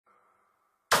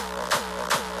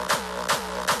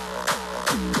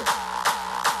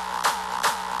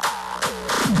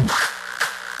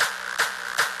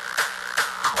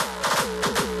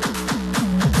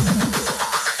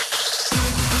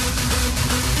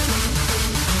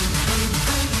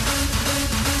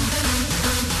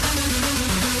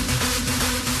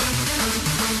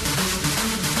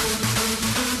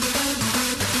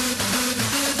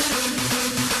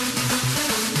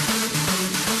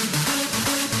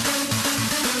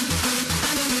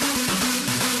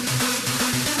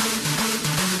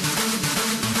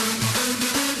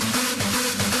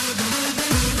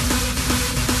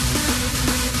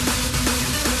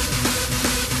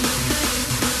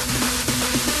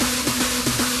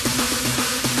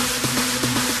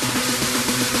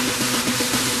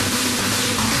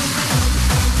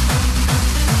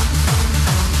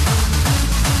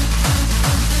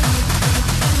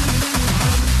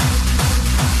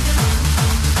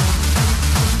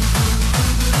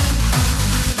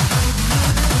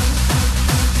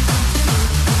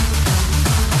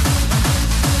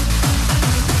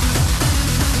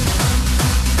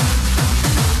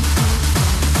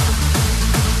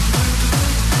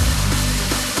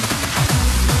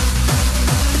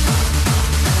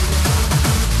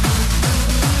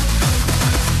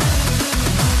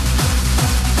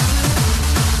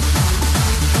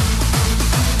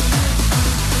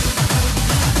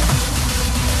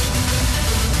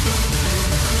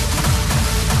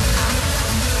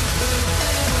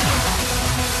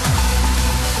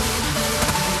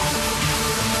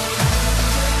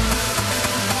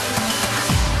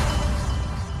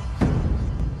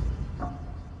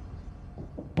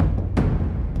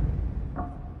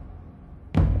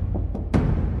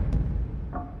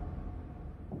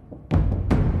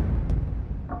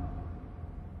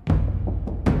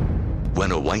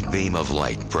When a white beam of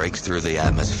light breaks through the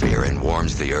atmosphere and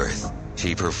warms the Earth,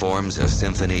 she performs a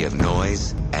symphony of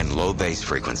noise and low bass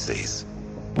frequencies,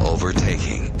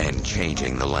 overtaking and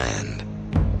changing the land.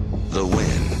 The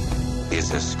wind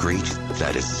is a screech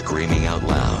that is screaming out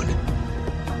loud.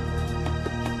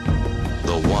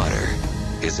 The water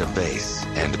is a bass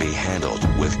and to be handled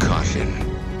with caution.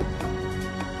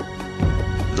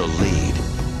 The lead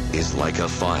is like a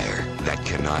fire that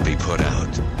cannot be put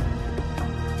out.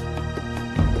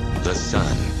 The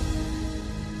sun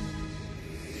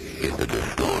is a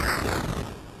distortion.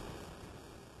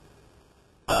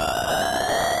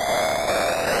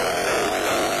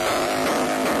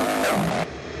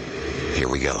 Here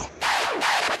we go.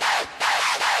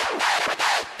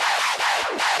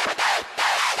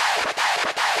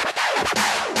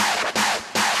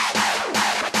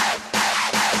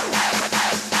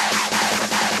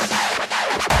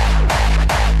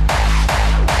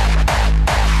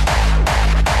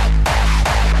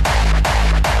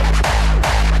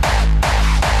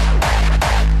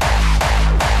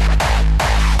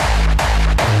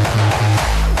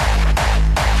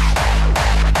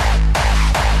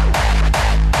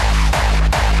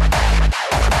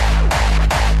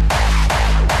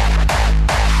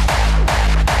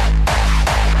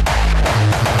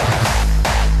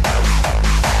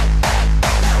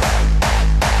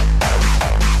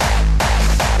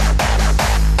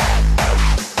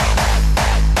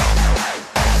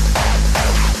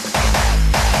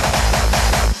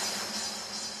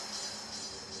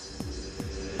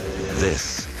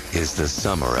 This is the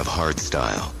summer of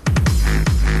hardstyle.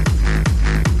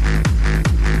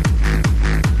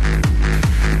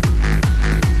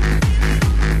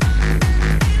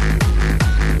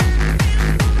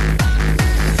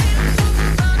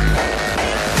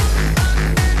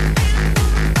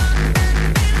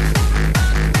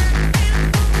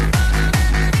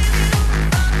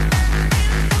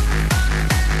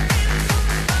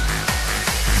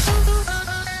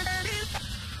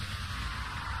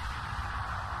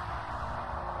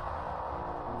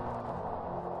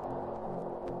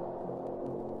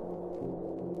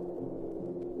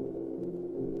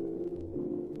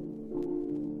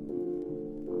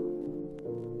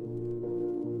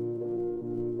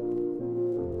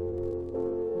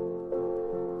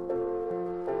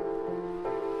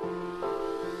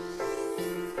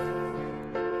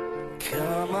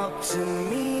 Come up to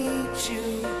meet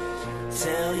you,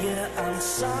 tell you I'm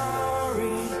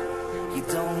sorry. You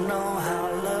don't know how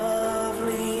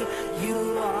lovely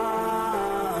you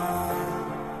are.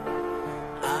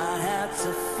 I had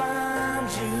to find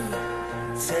you,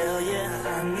 tell you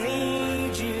I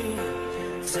need you,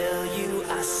 tell you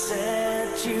I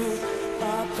set you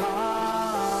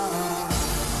apart.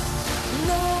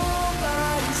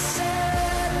 Nobody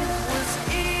said it was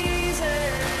easy.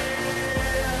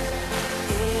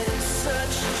 It is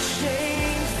such a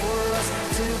shame for us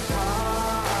to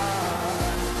part.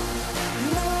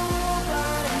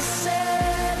 Nobody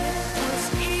said it was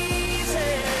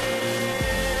easy.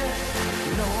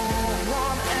 No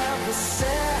one ever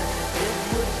said it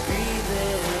would be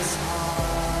this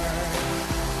hard.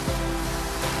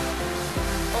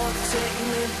 Or take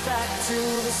me back to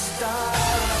the start.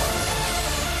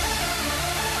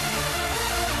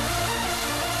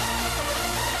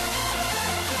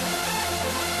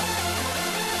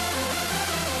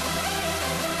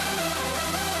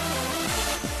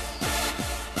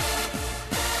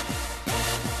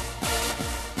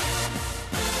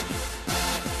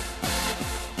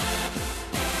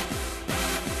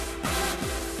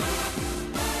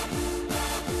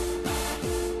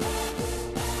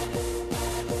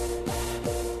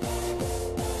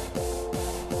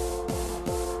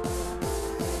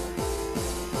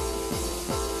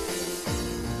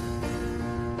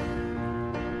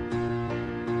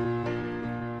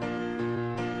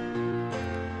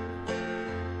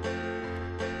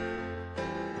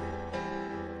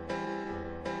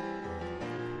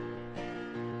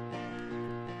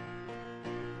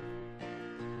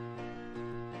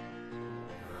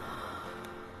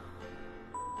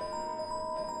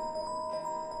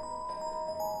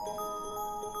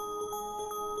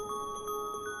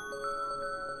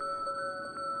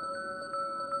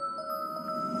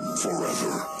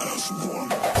 Forever as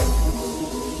one.